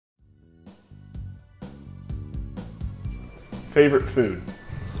Favorite food?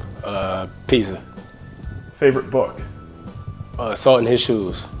 Pizza. Favorite book? Salt in His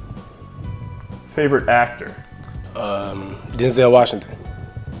Shoes. Favorite actor? Denzel Washington.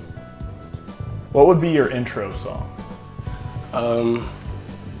 What would be your intro song?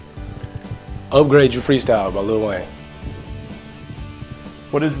 Upgrade Your Freestyle by Lil Wayne.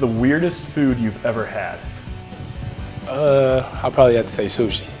 What is the weirdest food you've ever had? I'll probably have to say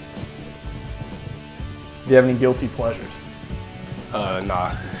sushi. Do you have any guilty pleasures?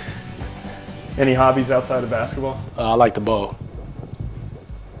 Nah. Any hobbies outside of basketball? I like to bowl.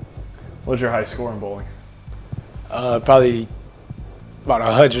 What was your high score in bowling? Probably about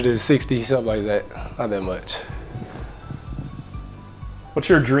 160, something like that. Not that much. What's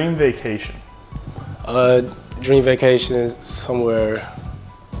your dream vacation? Dream vacation is somewhere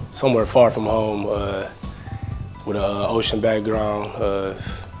far from home, with an ocean background,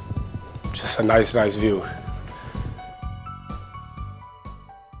 just a nice view.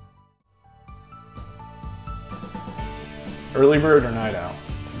 Early bird or night owl?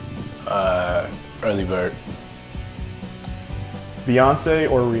 Early bird. Beyonce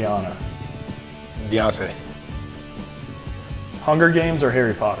or Rihanna? Beyonce. Hunger Games or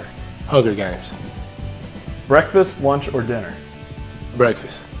Harry Potter? Hunger Games. Breakfast, lunch, or dinner?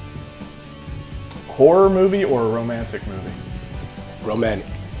 Breakfast. Horror movie or a romantic movie? Romantic.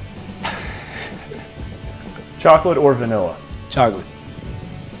 Chocolate or vanilla? Chocolate.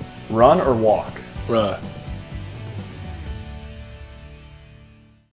 Run or walk? Run.